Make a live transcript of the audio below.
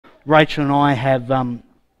Rachel and I have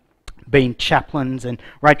been chaplains, and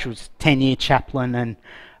Rachel's 10-year chaplain and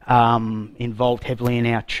involved heavily in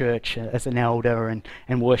our church as an elder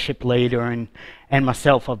and worship leader, and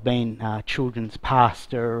myself, I've been children's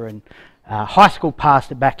pastor and high school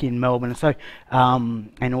pastor back in Melbourne, so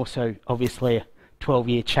and also obviously a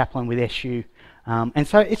 12-year chaplain with SU, and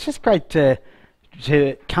so it's just great to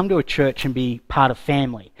come to a church and be part of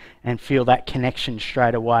family and feel that connection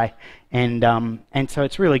straight away, and so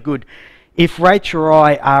it's really good. If Rachel or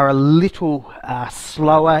I are a little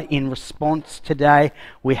slower in response today,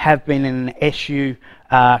 we have been in an SU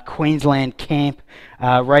Queensland camp.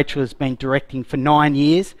 Rachel has been directing for 9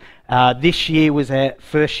 years. This year was our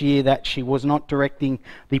first year that she was not directing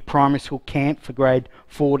the primary school camp for grade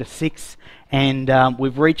 4 to 6, and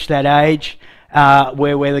we've reached that age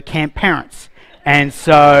where we're the camp parents, and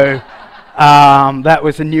so that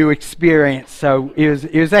was a new experience. So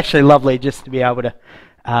it was actually lovely just to be able to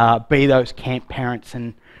be those camp parents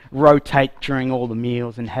and rotate during all the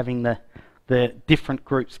meals and having the different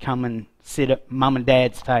groups come and sit at mum and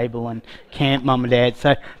dad's table and camp mum and dad.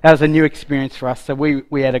 So that was a new experience for us. So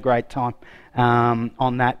we had a great time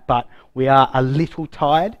on that, but we are a little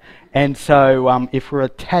tired, and so if we're a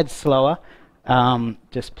tad slower,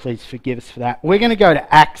 just please forgive us for that. We're going to go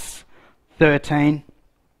to Acts 13.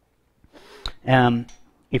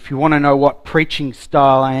 If you want to know what preaching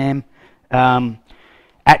style I am,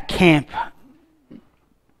 at camp,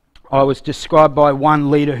 I was described by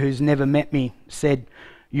one leader who's never met me, said,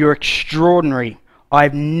 "You're extraordinary.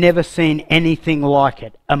 I've never seen anything like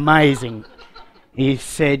it. Amazing." He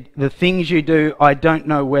said, "The things you do, I don't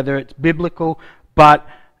know whether it's biblical, but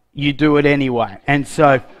you do it anyway." And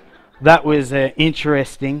so that was an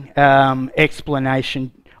interesting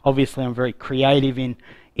explanation. Obviously, I'm very creative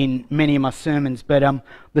in many of my sermons, but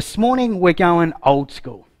this morning we're going old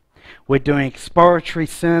school. We're doing exploratory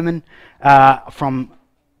sermon from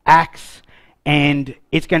Acts, and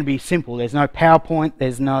it's going to be simple. There's no PowerPoint.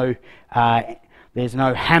 There's no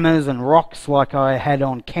hammers and rocks like I had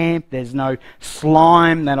on camp. There's no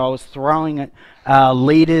slime that I was throwing at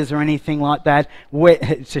leaders or anything like that.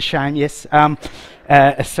 It's a shame, yes,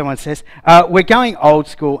 as someone says. We're going old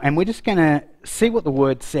school, and we're just going to see what the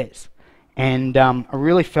Word says. And I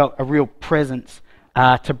really felt a real presence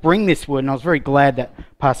to bring this word, and I was very glad that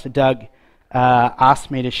Pastor Doug asked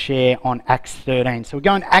me to share on Acts 13. So we're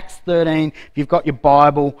going to Acts 13, if you've got your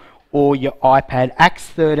Bible or your iPad, Acts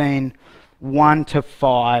 13, 1 to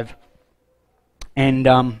 5. And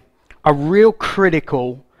a real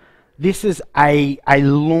critical, this is a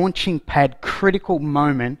launching pad, critical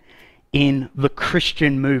moment in the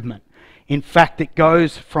Christian movement. In fact, it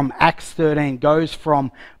goes from Acts 13, goes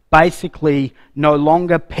from basically no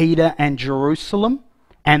longer Peter and Jerusalem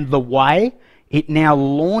and the way, it now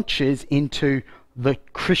launches into the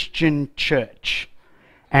Christian church.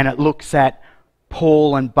 And it looks at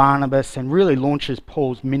Paul and Barnabas and really launches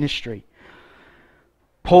Paul's ministry.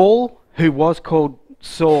 Paul, who was called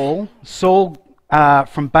Saul,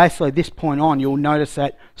 from basically this point on, you'll notice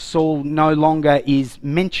that Saul no longer is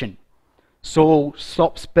mentioned. Saul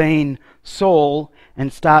stops being Saul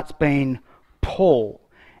and starts being Paul.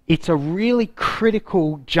 It's a really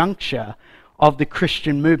critical juncture of the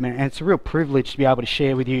Christian movement, and it's a real privilege to be able to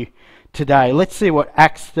share with you today. Let's see what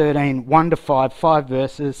Acts 13, 1 to 5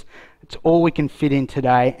 verses. It's all we can fit in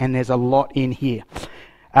today, and there's a lot in here.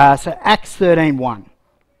 So Acts 13, 1.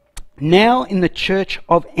 Now in the church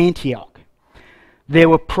of Antioch, there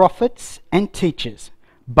were prophets and teachers,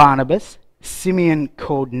 Barnabas, Simeon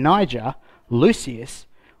called Niger, Lucius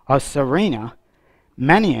of Cyrene,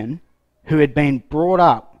 Manaen, who had been brought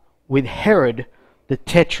up with Herod the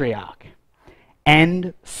Tetrarch,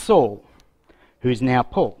 and Saul, who's now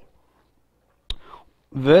Paul.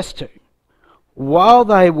 Verse 2. While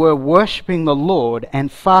they were worshipping the Lord and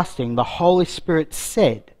fasting, the Holy Spirit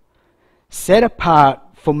said, "Set apart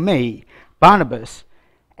for me Barnabas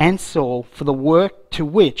and Saul for the work to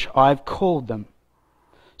which I have called them."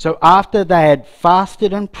 So after they had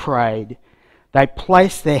fasted and prayed, they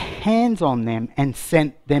placed their hands on them and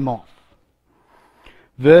sent them off.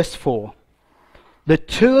 Verse 4. The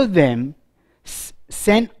two of them,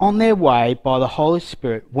 sent on their way by the Holy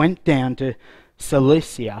Spirit, went down to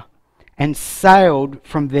Cilicia and sailed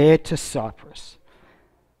from there to Cyprus.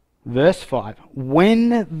 Verse 5.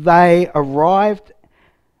 When they arrived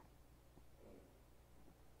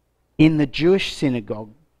in the Jewish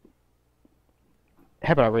synagogue,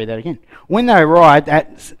 how about I read that again? When they arrived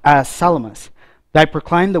at Salamis, they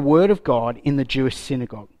proclaimed the word of God in the Jewish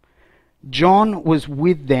synagogue. John was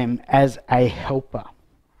with them as a helper.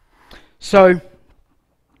 So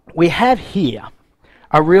we have here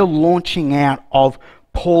a real launching out of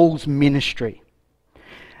Paul's ministry.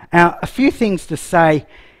 Now, a few things to say,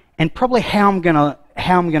 and probably how I'm going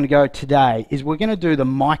to go today is we're going to do the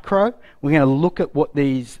micro. We're going to look at what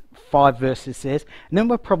these 5 verses says, and then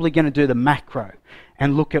we're probably going to do the macro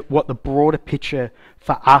and look at what the broader picture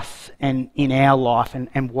for us and in our life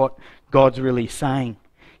and what God's really saying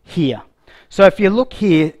here. So if you look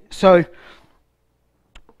here,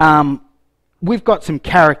 we've got some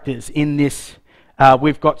characters in this.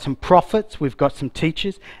 We've got some prophets, we've got some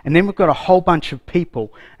teachers, and then we've got a whole bunch of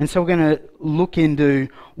people. And so we're going to look into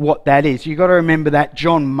what that is. You've got to remember that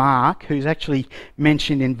John Mark, who's actually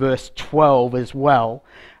mentioned in verse 12 as well,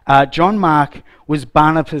 John Mark was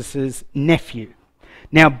Barnabas' nephew.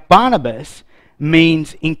 Now, Barnabas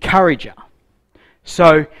means encourager.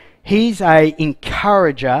 So he's an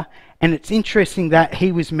encourager, and it's interesting that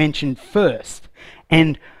he was mentioned first.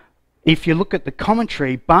 And if you look at the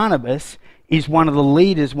commentary, Barnabas is one of the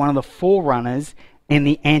leaders, one of the forerunners in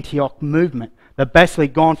the Antioch movement. They've basically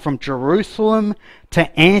gone from Jerusalem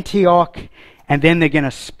to Antioch, and then they're going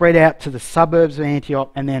to spread out to the suburbs of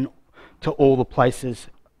Antioch and then to all the places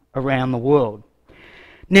around the world.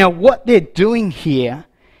 Now, what they're doing here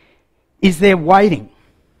is they're waiting.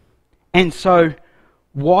 And so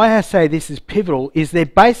why I say this is pivotal is they're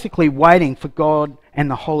basically waiting for God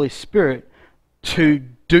and the Holy Spirit to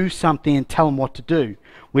do something and tell them what to do.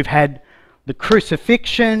 We've had the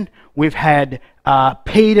crucifixion, we've had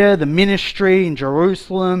Peter, the ministry in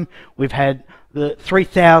Jerusalem, we've had the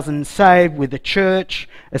 3,000 saved with the church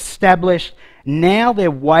established. Now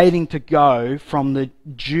they're waiting to go from the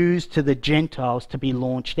Jews to the Gentiles to be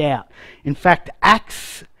launched out. In fact,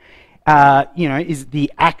 Acts, is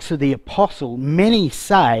the Acts of the Apostle. Many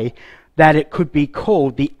say that it could be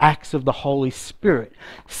called the Acts of the Holy Spirit.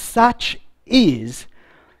 Such is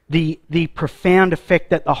the profound effect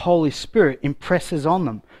that the Holy Spirit impresses on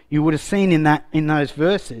them. You would have seen in those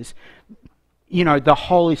verses, the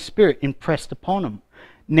Holy Spirit impressed upon them.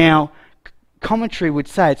 Now, commentary would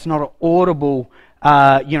say it's not an audible,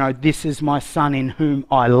 this is my son in whom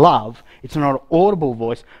I love. It's not an audible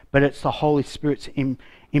voice, but it's the Holy Spirit's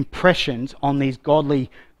impressions on these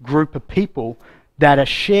godly group of people that are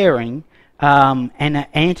sharing and at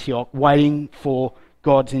Antioch waiting for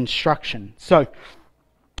God's instruction. So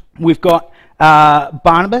we've got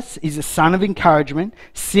Barnabas is a son of encouragement.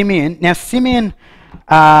 Simeon. Now Simeon,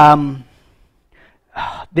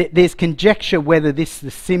 there's conjecture whether this is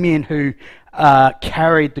the Simeon who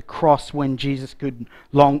carried the cross when Jesus could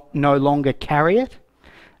no longer carry it.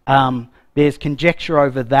 There's conjecture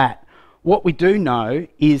over that. What we do know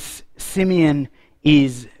is Simeon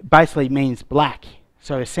basically means black.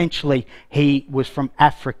 So essentially he was from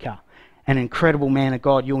Africa, an incredible man of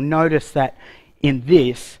God. You'll notice that in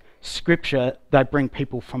this scripture they bring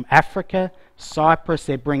people from Africa, Cyprus.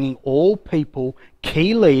 They're bringing all people,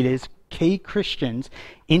 key leaders, key Christians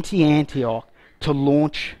into Antioch to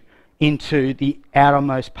launch into the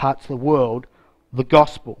outermost parts of the world the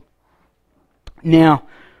gospel. Now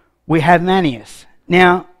we have Manius.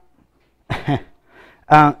 Now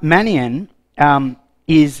Manian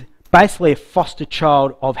is basically a foster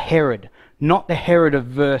child of Herod, not the Herod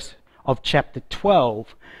of chapter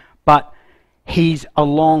 12, but he's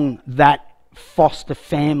along that foster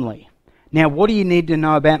family. Now, what do you need to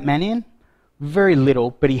know about Manian? Very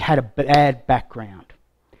little, but he had a bad background.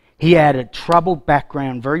 He had a troubled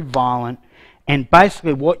background, very violent, and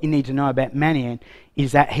basically what you need to know about Manian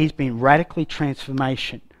is that he's been radically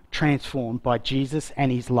transformed by Jesus and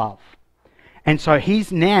his love. And so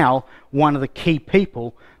he's now one of the key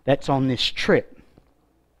people that's on this trip.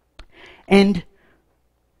 And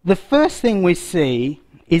the first thing we see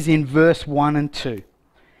is in verse 1 and 2.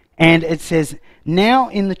 And it says, now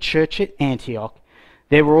in the church at Antioch,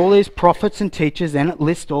 there were all these prophets and teachers, and it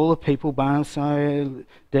lists all the people, Barnabas,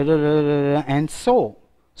 and Saul.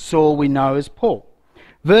 Saul we know as Paul.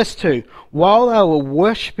 Verse 2, while they were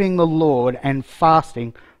worshipping the Lord and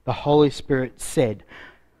fasting, the Holy Spirit said.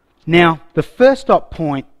 Now, the first dot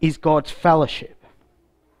point is God's fellowship.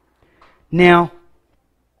 Now,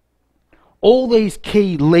 all these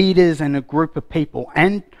key leaders and a group of people,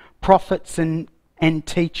 and prophets and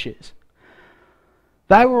teachers,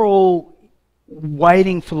 they were all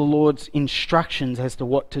waiting for the Lord's instructions as to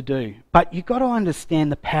what to do. But you've got to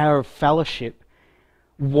understand the power of fellowship,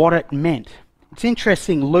 what it meant. It's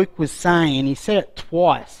interesting, Luke was saying, and he said it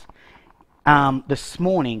twice this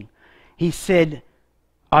morning, he said,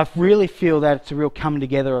 I really feel that it's a real coming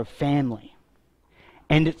together of family.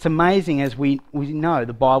 And it's amazing, as we know,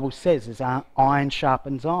 the Bible says, as iron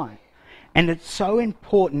sharpens iron. And it's so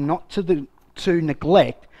important not to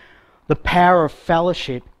neglect the power of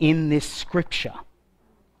fellowship in this scripture.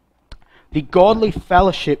 the godly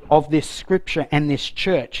fellowship of this scripture and this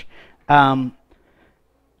church. And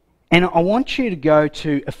I want you to go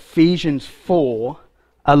to Ephesians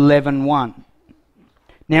 4:11-1.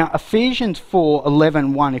 Now, Ephesians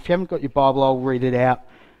 4:11-1, if you haven't got your Bible, I'll read it out.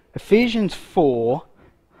 Ephesians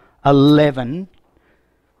 4:11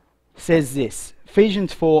 says this.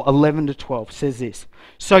 Ephesians 4:11-12 says this.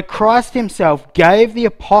 So Christ himself gave the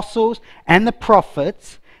apostles and the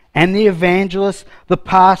prophets and the evangelists, the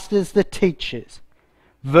pastors, the teachers.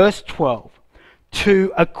 Verse 12.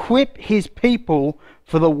 To equip his people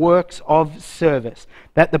for the works of service,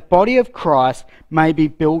 that the body of Christ may be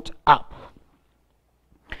built up.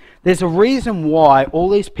 There's a reason why all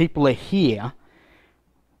these people are here,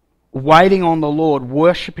 waiting on the Lord,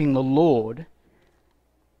 worshipping the Lord.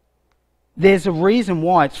 There's a reason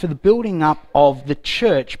why. It's for the building up of the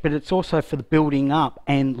church, but it's also for the building up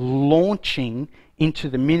and launching into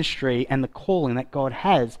the ministry and the calling that God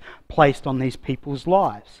has placed on these people's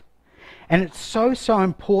lives. And it's so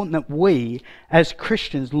important that we, as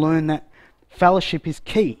Christians, learn that fellowship is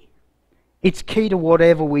key. It's key to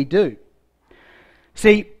whatever we do.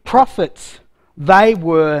 See, prophets, they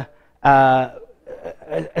were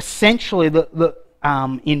essentially,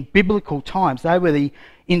 in biblical times, they were the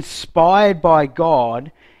inspired by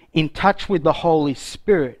God, in touch with the Holy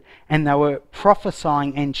Spirit, and they were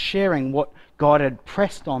prophesying and sharing what God had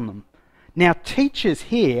pressed on them. Now, teachers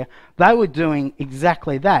here, they were doing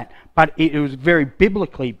exactly that, but it was very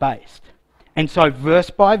biblically based. And so verse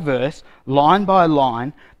by verse, line by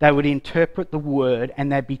line, they would interpret the word and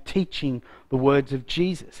they'd be teaching the words of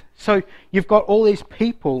Jesus. So you've got all these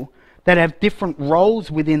people that have different roles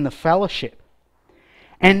within the fellowship.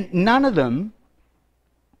 And none of them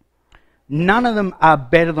are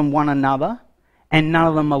better than one another, and none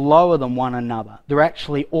of them are lower than one another. They're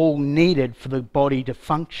actually all needed for the body to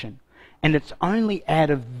function. And it's only out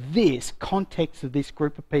of this context of this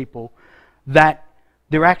group of people that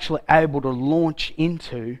they're actually able to launch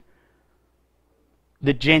into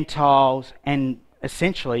the Gentiles and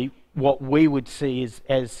essentially what we would see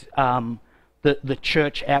as the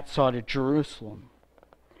church outside of Jerusalem.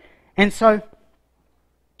 And so,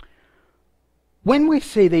 when we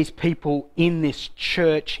see these people in this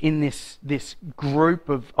church, in this group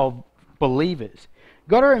of believers, you've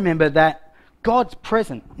got to remember that God's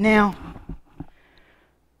present. Now,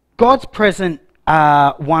 God's present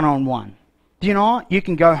one-on-one. Do you know what? You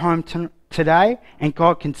can go home today and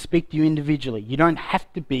God can speak to you individually. You don't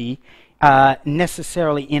have to be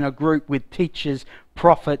necessarily in a group with teachers,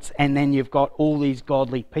 prophets, and then you've got all these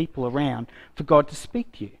godly people around for God to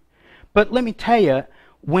speak to you. But let me tell you,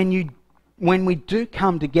 when we do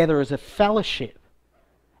come together as a fellowship,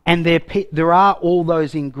 and there are all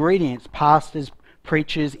those ingredients, pastors,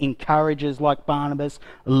 preachers, encouragers like Barnabas,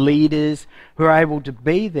 leaders who are able to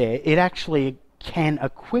be there, it actually can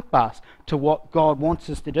equip us to what God wants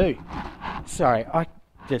us to do. Sorry, I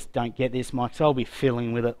just don't get this, Mike, so I'll be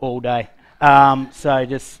fiddling with it all day. So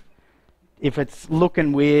just, if it's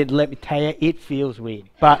looking weird, let me tell you, it feels weird.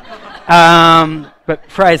 But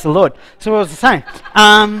praise the Lord. So what was I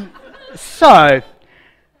saying? So,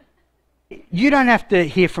 you don't have to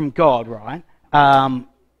hear from God, right?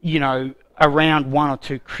 Around one or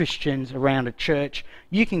two Christians, around a church.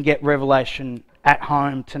 You can get revelation at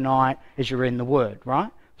home tonight as you're in the Word, right?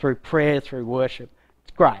 Through prayer, through worship.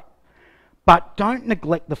 It's great. But don't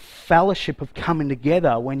neglect the fellowship of coming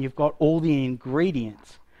together when you've got all the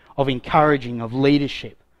ingredients of encouraging, of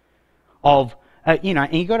leadership, of, and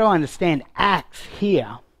you've got to understand Acts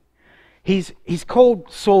here. He's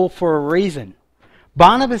called Saul for a reason.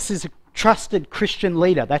 Barnabas is a trusted Christian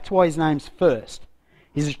leader. That's why his name's first.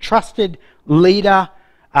 He's a trusted leader.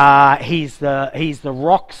 He's the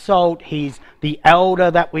rock salt. He's the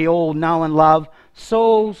elder that we all know and love.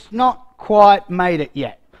 Saul's not quite made it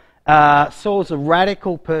yet. Saul's a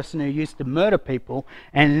radical person who used to murder people,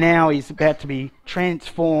 and now he's about to be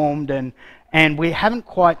transformed, and we haven't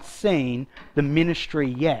quite seen the ministry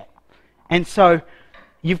yet. And so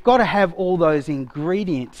you've got to have all those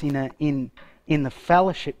ingredients in the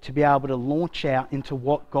fellowship to be able to launch out into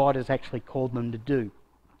what God has actually called them to do.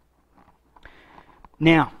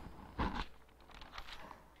 Now,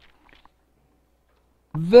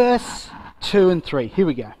 verse 2 and 3. Here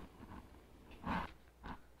we go.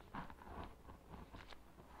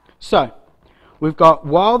 So, we've got,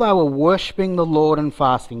 while they were worshipping the Lord and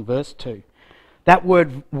fasting, verse 2. That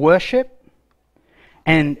word worship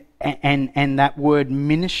and that word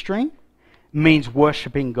ministering means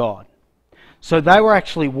worshipping God. So they were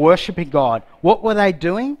actually worshipping God. What were they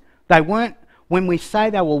doing? They weren't, when we say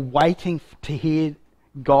they were waiting to hear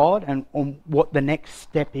God and on what the next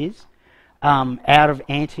step is out of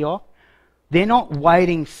Antioch, they're not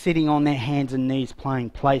waiting, sitting on their hands and knees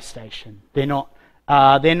playing PlayStation. They're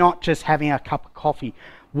not just having a cup of coffee.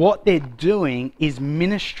 What they're doing is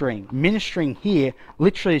ministering. Ministering here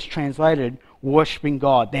literally is translated worshipping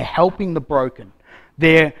God. They're helping the broken.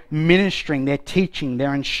 They're ministering, they're teaching,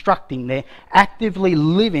 they're instructing, they're actively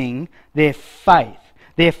living their faith.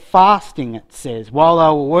 They're fasting, it says. While they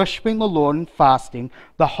were worshipping the Lord and fasting,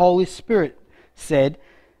 the Holy Spirit said,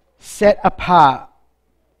 "Set apart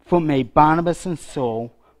for me Barnabas and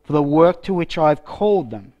Saul for the work to which I have called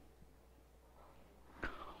them."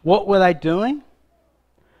 What were they doing?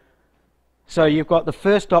 So you've got the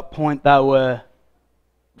first dot point, they were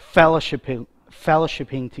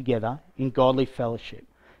fellowshipping together in godly fellowship.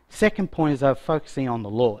 Second point is they were focusing on the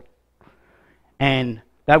Lord. And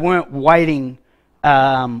they weren't waiting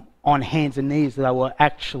on hands and knees, they were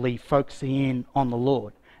actually focusing in on the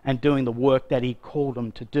Lord and doing the work that He called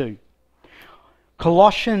them to do.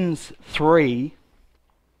 Colossians 3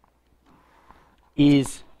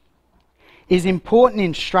 is important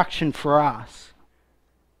instruction for us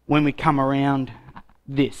when we come around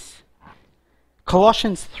this.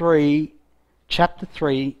 Colossians 3, chapter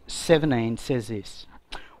 3, 17 says this.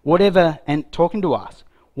 Whatever, and talking to us,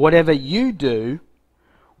 whatever you do,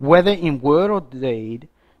 whether in word or deed,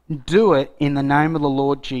 do it in the name of the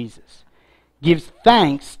Lord Jesus. Give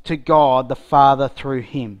thanks to God the Father through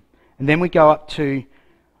Him. And then we go up to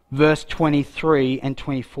verse 23 and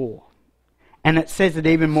 24. And it says it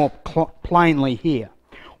even more plainly here.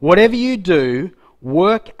 Whatever you do,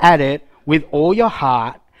 work at it with all your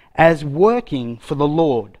heart as working for the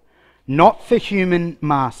Lord, not for human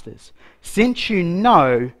masters, since you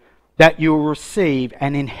know that you will receive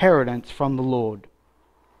an inheritance from the Lord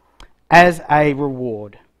as a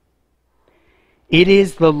reward. It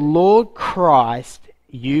is the Lord Christ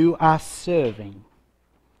you are serving.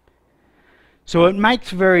 So it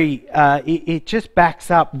makes it just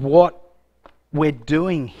backs up what we're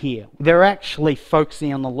doing here. They're actually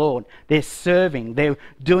focusing on the Lord. They're serving. They're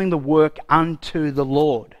doing the work unto the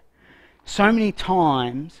Lord. So many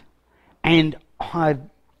times, and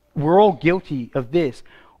we're all guilty of this,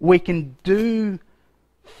 we can do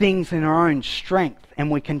things in our own strength and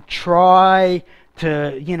we can try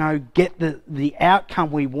to, get the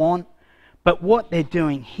outcome we want. But what they're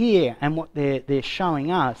doing here and what they're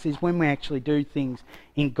showing us is when we actually do things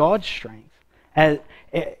in God's strength,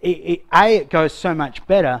 it goes so much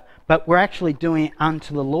better, but we're actually doing it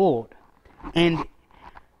unto the Lord. And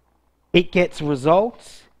it gets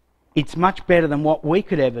results. It's much better than what we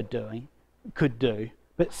could do.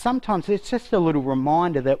 But sometimes it's just a little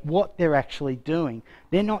reminder that what they're actually doing,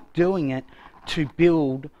 they're not doing it to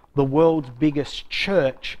build the world's biggest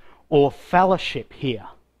church or fellowship here.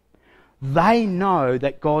 They know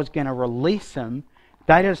that God's going to release them.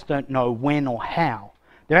 They just don't know when or how.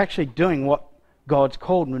 They're actually doing what God's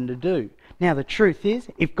called them to do. Now the truth is,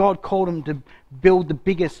 if God called them to build the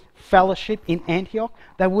biggest fellowship in Antioch,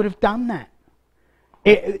 they would have done that.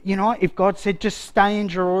 If God said just stay in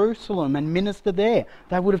Jerusalem and minister there,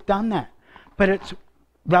 they would have done that. But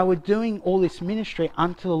they were doing all this ministry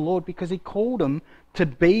unto the Lord because He called them to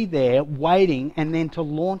be there waiting and then to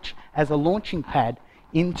launch as a launching pad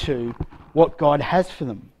into what God has for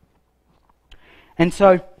them. And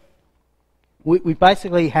so we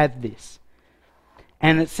basically have this.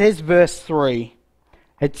 And it says verse 3,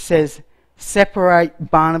 it says, separate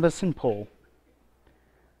Barnabas and Paul.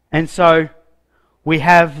 And so we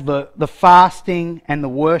have the fasting and the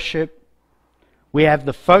worship. We have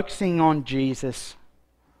the focusing on Jesus.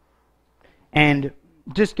 And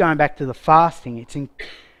just going back to the fasting,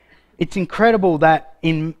 it's incredible that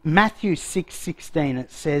in Matthew 6:16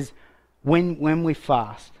 it says, when we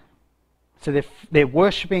fast. So they're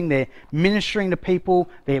worshipping, they're ministering to people,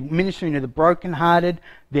 they're ministering to the brokenhearted,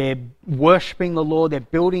 they're worshipping the Lord, they're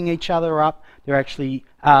building each other up, they're actually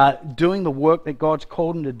doing the work that God's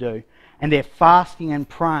called them to do, and they're fasting and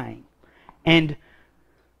praying. And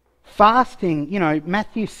fasting,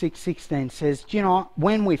 Matthew 6:16 says,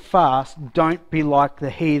 when we fast, don't be like the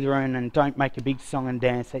heathen and don't make a big song and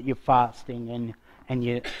dance that you're fasting and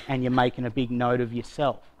you're making a big note of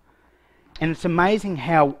yourself. And it's amazing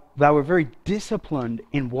how they were very disciplined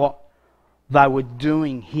in what they were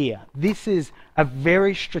doing here. This is a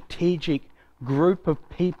very strategic group of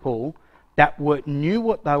people that knew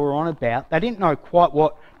what they were on about. They didn't know quite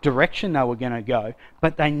what direction they were going to go,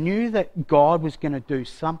 but they knew that God was going to do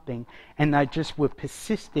something, and they just were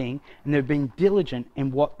persisting, and they've been diligent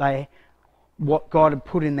in what God had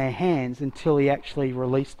put in their hands until He actually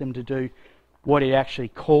released them to do what He actually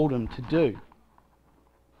called them to do.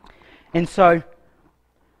 And so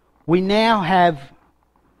we now have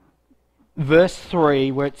verse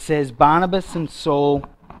 3 where it says Barnabas and Saul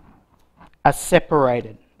are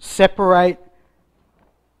separated. Separate,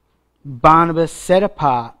 Barnabas, set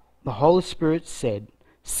apart. The Holy Spirit said,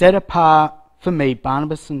 set apart for me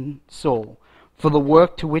Barnabas and Saul for the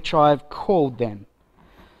work to which I have called them.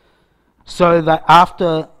 So that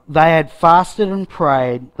after they had fasted and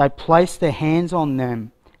prayed, they placed their hands on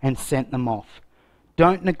them and sent them off.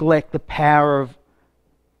 Don't neglect the power of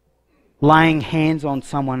laying hands on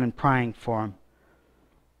someone and praying for them.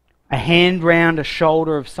 A hand round a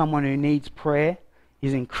shoulder of someone who needs prayer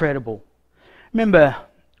is incredible. Remember,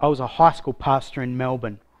 I was a high school pastor in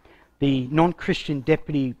Melbourne. The non-Christian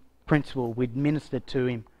deputy principal, we'd ministered to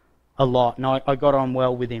him a lot, and I got on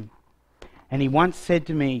well with him. And he once said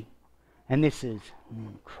to me, and this is,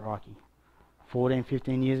 crikey, 14,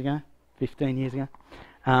 15 years ago, 15 years ago,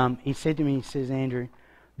 he said to me, he says, Andrew,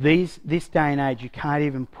 this day and age, you can't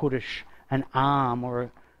even put an arm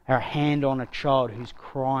or a hand on a child who's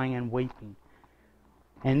crying and weeping.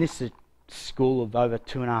 And this is a school of over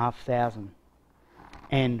 2,500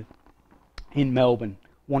 and in Melbourne,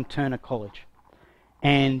 Wantirna College.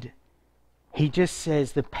 And he just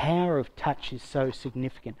says the power of touch is so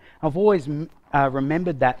significant. I've always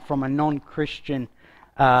remembered that from a non-Christian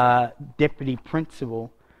deputy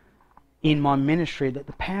principal in my ministry, that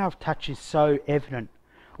the power of touch is so evident.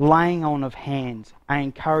 Laying on of hands, an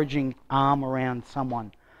encouraging arm around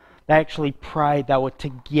someone. They actually prayed, they were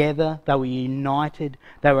together, they were united,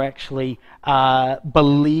 they were actually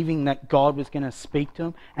believing that God was going to speak to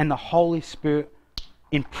them, and the Holy Spirit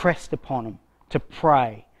impressed upon them to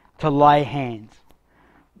pray, to lay hands.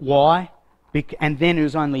 Why? And then it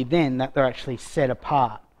was only then that they're actually set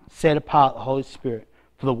apart the Holy Spirit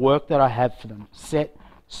for the work that I have for them. Set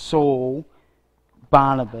Saul,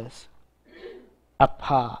 Barnabas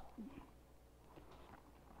apart.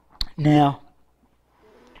 Now,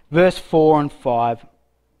 verse 4 and 5.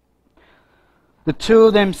 The two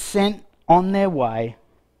of them sent on their way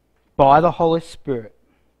by the Holy Spirit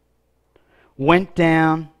went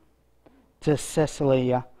down to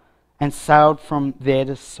Caesarea and sailed from there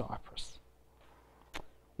to Cyprus.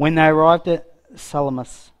 When they arrived at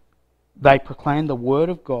Salamis, they proclaimed the word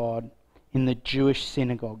of God in the Jewish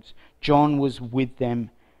synagogues. John was with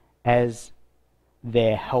them as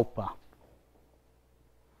their helper.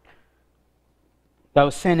 They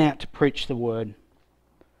were sent out to preach the word.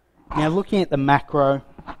 Now, looking at the macro,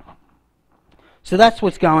 so that's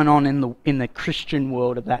what's going on in the Christian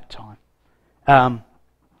world at that time.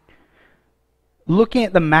 Looking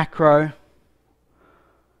at the macro,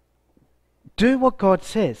 do what God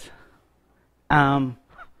says.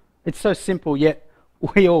 It's so simple, yet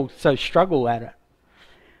we all so struggle at it.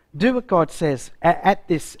 Do what God says. At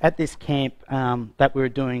this camp that we were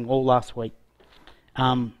doing all last week,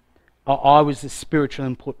 I was a spiritual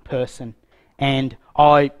input person, and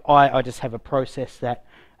I just have a process that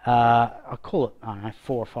I call it, I don't know,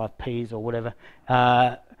 4 or 5 P's or whatever.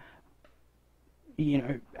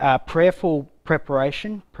 Prayerful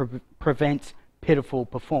preparation prevents pitiful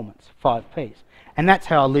performance. 5 P's, and that's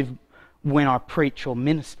how I live when I preach or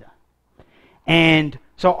minister. And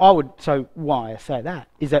so why I say that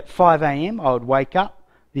is at 5 a.m. I would wake up,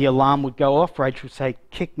 the alarm would go off, Rachel would say,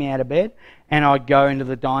 kick me out of bed, and I'd go into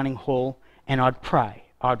the dining hall and I'd pray.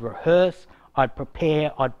 I'd rehearse, I'd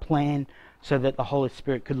prepare, I'd plan so that the Holy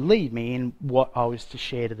Spirit could lead me in what I was to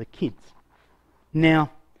share to the kids.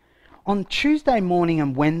 Now, on Tuesday morning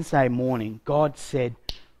and Wednesday morning, God said,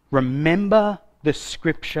 remember the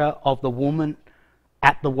scripture of the woman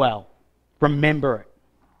at the well. Remember it.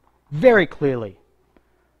 Very clearly.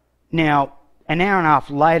 Now, an hour and a half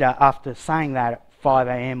later, after saying that at 5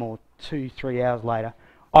 a.m. or 2-3 hours later,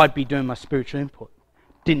 I'd be doing my spiritual input.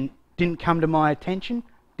 Didn't come to my attention,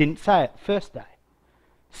 didn't say it first day.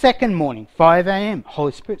 Second morning, 5 a.m.,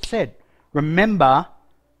 Holy Spirit said, remember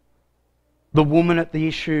the woman at the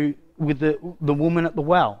issue with the woman at the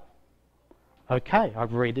well. Okay,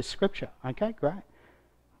 I'd read the scripture. Okay, great.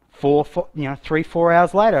 3-4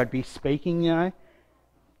 hours later, I'd be speaking,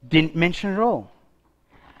 didn't mention it at all.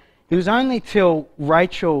 It was only till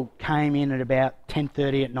Rachel came in at about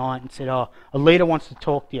 10:30 at night and said, a leader wants to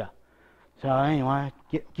talk to you. So anyway,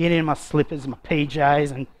 get in my slippers, my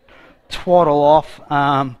PJs, and twaddle off.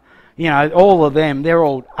 All of them, they're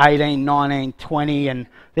all 18, 19, 20, and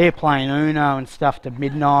they're playing Uno and stuff to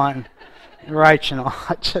midnight. And Rach and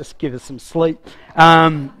I just give us some sleep.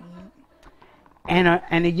 And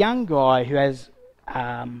a young guy who has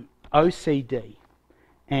OCD,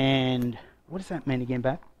 and what does that mean again,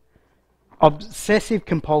 babe? Obsessive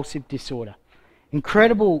compulsive disorder.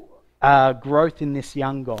 Incredible growth in this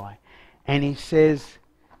young guy. And he says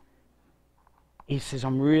he says,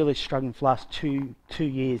 I'm really struggling for the last two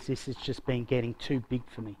years. This has just been getting too big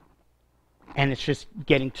for me. And it's just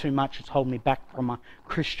getting too much. It's holding me back from my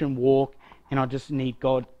Christian walk, and I just need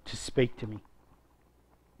God to speak to me.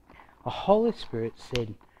 The Holy Spirit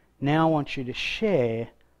said, now I want you to share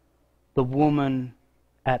the woman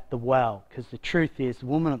at the well. Because the truth is, the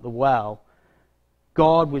woman at the well,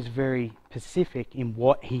 God was very specific in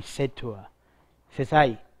what he said to her. He says,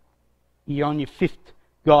 hey, you're on your fifth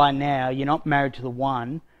guy now. You're not married to the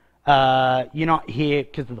one. You're not here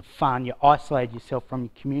because of the fun. You isolated yourself from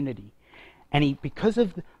your community. And because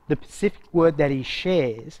of the specific word that he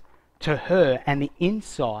shares to her and the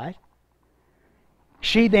insight,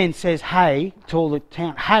 she then says, hey, to all the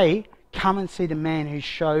town, hey, come and see the man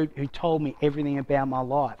who told me everything about my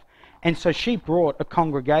life. And so she brought a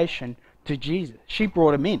congregation to Jesus. She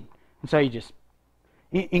brought him in. And so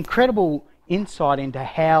incredible insight into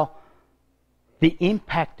how the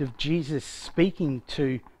impact of Jesus speaking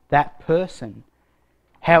to that person,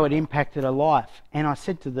 how it impacted her life. And I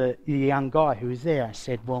said to the young guy who was there, I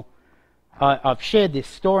said, well, I've shared this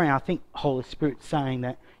story, and I think Holy Spirit's saying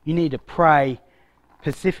that you need to pray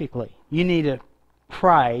specifically. You need to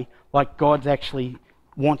pray like God's actually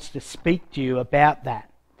wants to speak to you about that.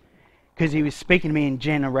 Because he was speaking to me in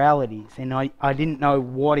generalities, and I didn't know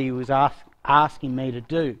what he was asking me to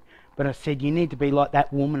do. But I said, you need to be like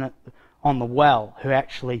that woman on the well who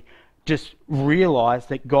actually just realised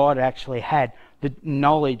that God actually had the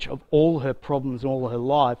knowledge of all her problems all her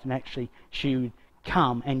life, and actually she would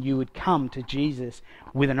come, and you would come to Jesus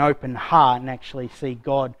with an open heart and actually see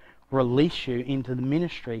God release you into the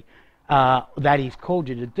ministry that he's called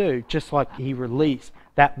you to do, just like he released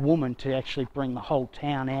that woman to actually bring the whole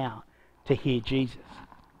town out to hear Jesus.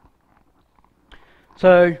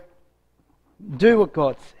 So, do what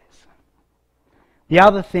God says. The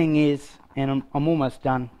other thing is, and I'm almost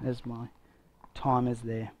done as my time is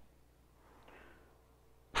there,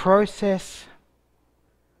 process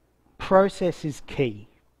is key.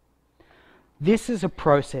 This is a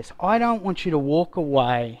process. I don't want you to walk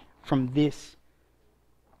away from this,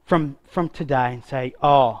 from today, and say,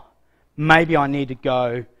 oh, maybe I need to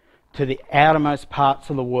go to the outermost parts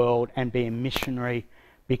of the world and be a missionary,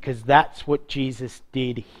 because that's what Jesus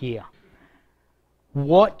did here.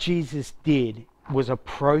 What Jesus did was a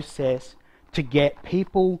process to get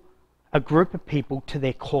people, a group of people, to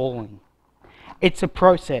their calling. It's a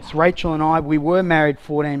process. Rachel and I, we were married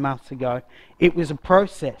 14 months ago. It was a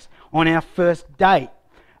process. On our first date,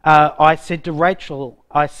 I said to Rachel,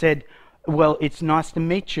 I said, well, it's nice to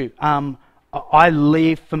meet you. I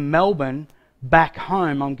leave for Melbourne back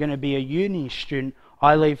home. I'm going to be a uni student.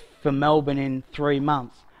 I leave for Melbourne in 3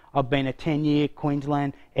 months. I've been a 10-year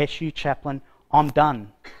Queensland SU chaplain. I'm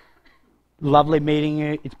done. Lovely meeting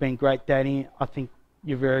you. It's been great dating you. I think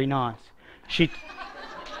you're very nice. She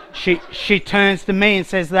turns to me and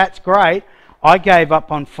says, that's great. I gave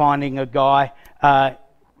up on finding a guy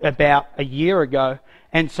about a year ago,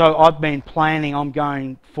 and so I've been planning on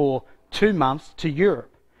going for 2 months to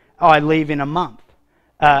Europe. I leave in a month.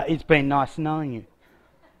 It's been nice knowing you.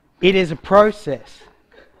 It is a process.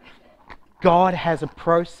 God has a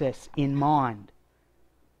process in mind.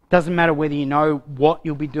 Doesn't matter whether you know what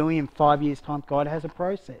you'll be doing in 5 years' time, God has a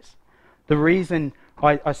process. The reason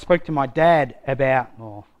I spoke to my dad about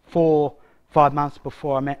 4-5 months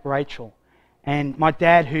before I met Rachel, and my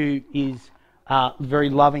dad, who is a very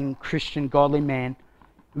loving Christian, godly man,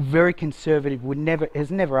 very conservative,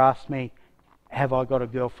 has never asked me, have I got a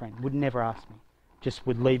girlfriend? Would never ask me. Just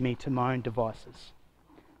would leave me to my own devices.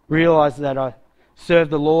 Realised that I serve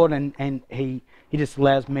the Lord, and he just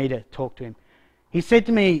allows me to talk to him. He said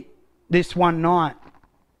to me this one night,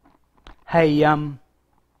 hey, have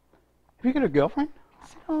you got a girlfriend? I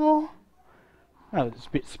said, oh. I was a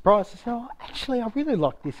bit surprised. I said, oh, actually, I really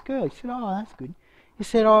like this girl. He said, oh, that's good. He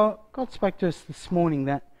said, oh, God spoke to us this morning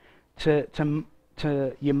that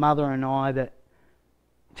to your mother and I that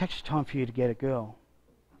it's actually time for you to get a girl.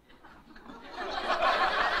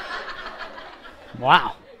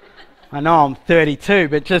 Wow. I know I'm 32,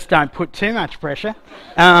 but just don't put too much pressure.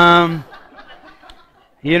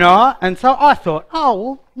 You know, and so I thought, oh,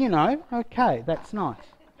 well, you know, okay, that's nice.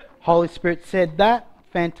 Holy Spirit said that,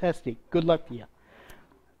 fantastic, good luck to you.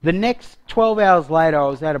 The next 12 hours later, I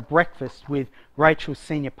was at a breakfast with Rachel's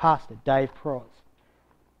senior pastor, Dave Pross.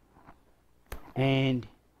 And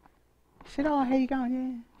he said, oh, how you going?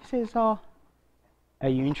 Yeah. He says, oh, are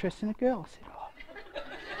you interested in a girl?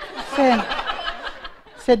 I said, oh.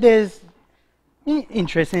 I said, there's,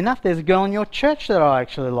 interesting enough, there's a girl in your church that I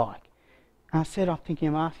actually like. And I said, I'm thinking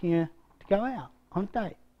of asking her to go out on a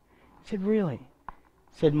date. He said, really?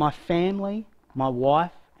 He said, my family, my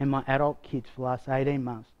wife, and my adult kids for the last 18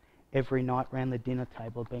 months, every night round the dinner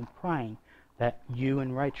table, have been praying that you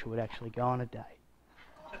and Rachel would actually go on a date.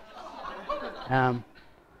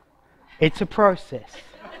 It's a process.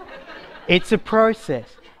 It's a process.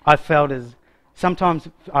 I felt as, sometimes,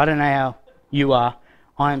 I don't know how you are,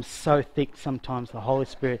 I am so thick sometimes the Holy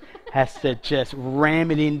Spirit has to just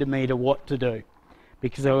ram it into me to what to do,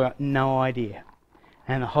 because I've got no idea.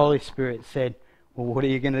 And the Holy Spirit said, well, what are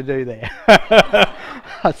you going to do there?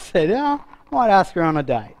 I said, I might ask her on a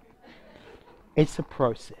date. It's a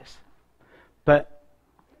process. But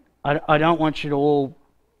I don't want you to all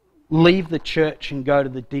leave the church and go to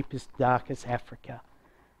the deepest, darkest Africa.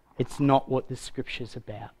 It's not what this scripture is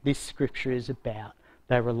about. This scripture is about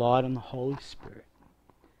they relied on the Holy Spirit.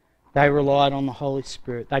 They relied on the Holy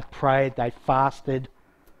Spirit. They prayed, they fasted,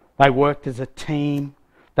 they worked as a team,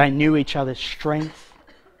 they knew each other's strengths.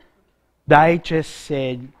 They just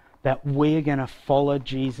said that we're going to follow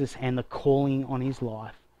Jesus and the calling on his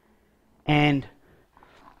life. And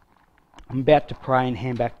I'm about to pray and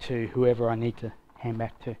hand back to whoever I need to hand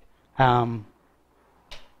back to.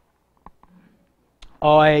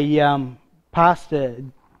 Pastor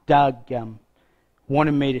Doug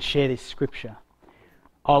wanted me to share this scripture.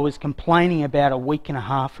 I was complaining about a week and a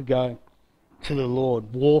half ago to the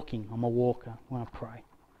Lord, walking. I'm a walker when I pray.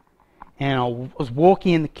 And I was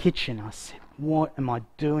walking in the kitchen. I said, what am I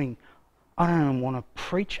doing? I don't even want to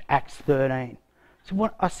preach Acts 13. So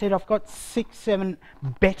what I said, I've got 6, 7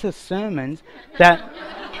 better sermons that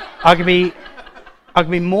I could be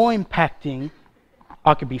more impacting.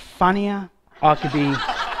 I could be funnier. I could be.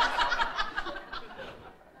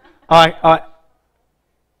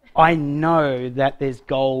 I know that there's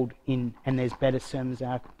gold in, and there's better sermons that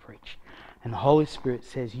I could preach. And the Holy Spirit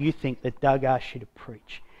says, you think that Doug asked you to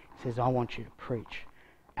preach. He says, I want you to preach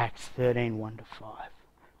Acts 13, 1-5.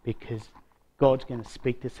 Because God's going to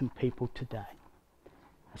speak to some people today.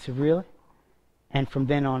 I said, really? And from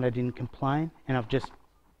then on I didn't complain. And I've just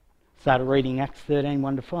started reading Acts 13,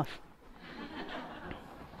 1-5.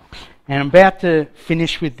 And I'm about to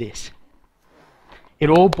finish with this. It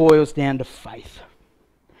all boils down to faith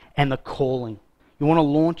and the calling. You want to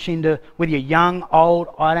launch into, whether you're young, old,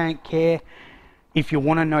 I don't care. If you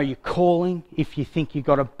want to know your calling, if you think you've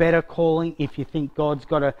got a better calling, if you think God's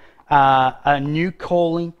got a new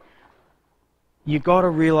calling, you've got to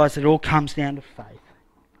realise it all comes down to faith.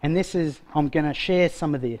 And this is, I'm going to share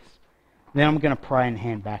some of this. Then I'm going to pray and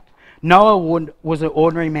hand back. Noah was an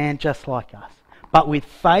ordinary man just like us. But with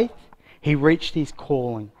faith, he reached his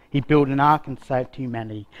calling. He built an ark and saved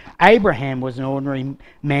humanity. Abraham was an ordinary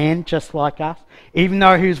man just like us. Even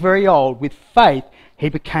though he was very old, with faith, he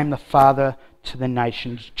became the father to the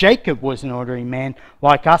nations. Jacob was an ordinary man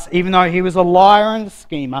like us. Even though he was a liar and a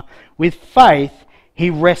schemer, with faith, he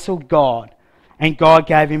wrestled God. And God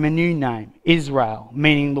gave him a new name, Israel,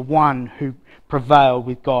 meaning the one who prevailed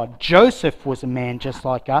with God. Joseph was a man just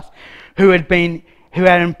like us, who had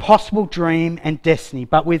an impossible dream and destiny,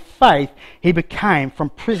 but with faith he became from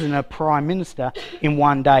prisoner prime minister in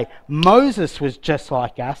one day. Moses was just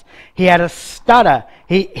like us. He had a stutter.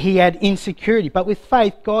 He had insecurity, but with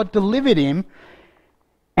faith God delivered him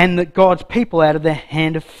and God's people out of the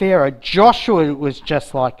hand of Pharaoh. Joshua was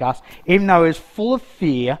just like us. Even though he was full of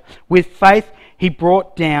fear, with faith he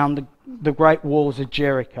brought down the great walls of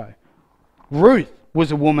Jericho. Ruth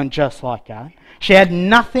was a woman just like her. She had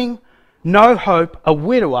nothing, no hope, a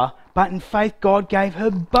widower, but in faith God gave her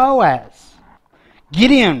Boaz.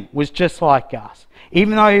 Gideon was just like us.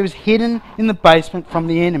 Even though he was hidden in the basement from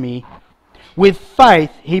the enemy, with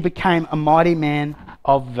faith he became a mighty man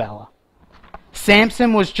of valour.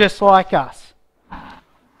 Samson was just like us.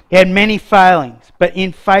 He had many failings, but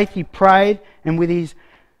in faith he prayed, and with his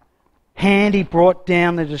hand he brought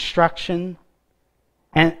down the destruction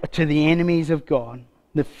and to the enemies of God,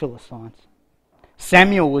 the Philistines.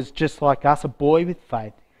 Samuel was just like us, a boy with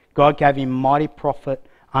faith. God gave him mighty prophet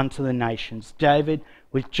unto the nations. David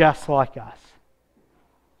was just like us.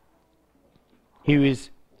 He was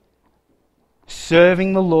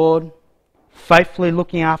serving the Lord, faithfully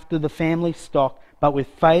looking after the family stock, but with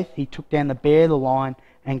faith he took down the bear, the lion,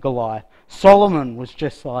 and Goliath. Solomon was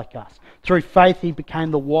just like us. Through faith he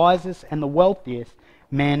became the wisest and the wealthiest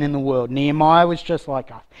man in the world. Nehemiah was just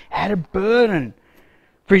like us. Had a burden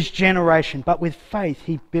for his generation, but with faith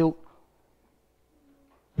he rebuilt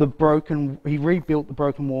the broken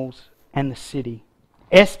walls and the city.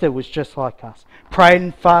 Esther was just like us. Prayed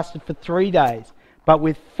and fasted for 3 days, but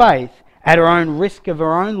with faith, at her own risk of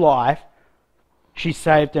her own life, she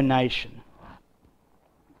saved a nation.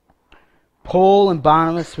 Paul and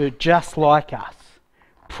Barnabas were just like us,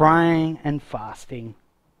 praying and fasting.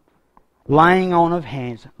 laying on of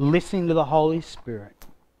hands, listening to the Holy Spirit,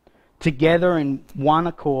 together in one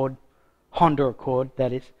accord, Honda Accord,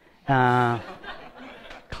 that is,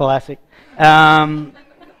 classic,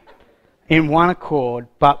 in one accord,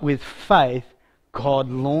 but with faith, God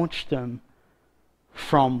launched them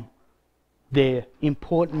from their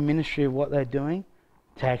important ministry of what they're doing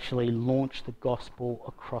to actually launch the gospel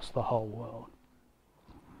across the whole world.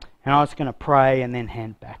 And I was going to pray and then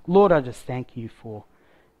hand back. Lord, I just thank you for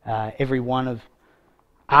every one of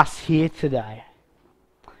us here today.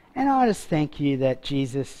 And I just thank you that,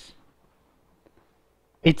 Jesus,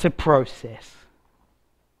 it's a process.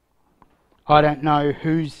 I don't know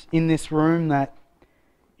who's in this room that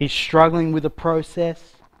is struggling with a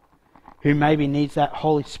process, who maybe needs that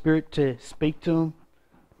Holy Spirit to speak to them,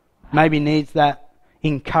 maybe needs that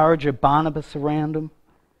encourager Barnabas around them.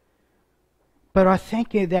 But I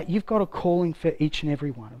thank you that you've got a calling for each and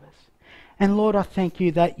every one of us. And Lord, I thank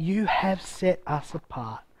you that you have set us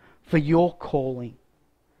apart for your calling.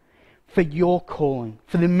 For your calling.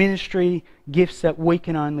 For the ministry gifts that we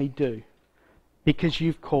can only do. Because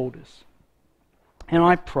you've called us. And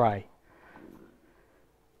I pray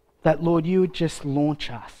that, Lord, you would just launch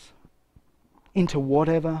us into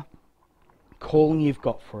whatever calling you've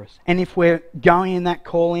got for us. And if we're going in that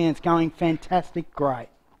calling and it's going fantastic, great.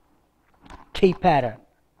 Keep at it.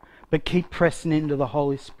 But keep pressing into the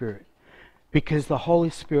Holy Spirit. Because the Holy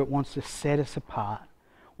Spirit wants to set us apart.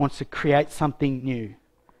 Wants to create something new.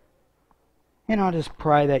 And I just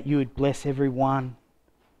pray that you would bless everyone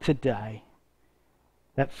today.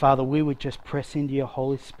 That, Father, we would just press into your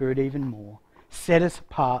Holy Spirit even more. Set us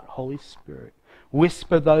apart, Holy Spirit.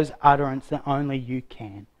 Whisper those utterance that only you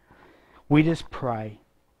can. We just pray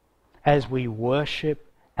as we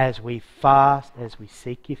worship, as we fast, as we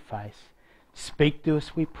seek your face. Speak to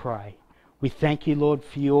us, we pray. We thank you, Lord,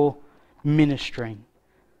 for your ministering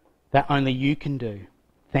that only you can do.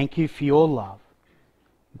 Thank you for your love.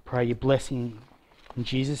 We pray your blessing in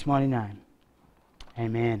Jesus' mighty name.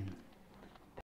 Amen.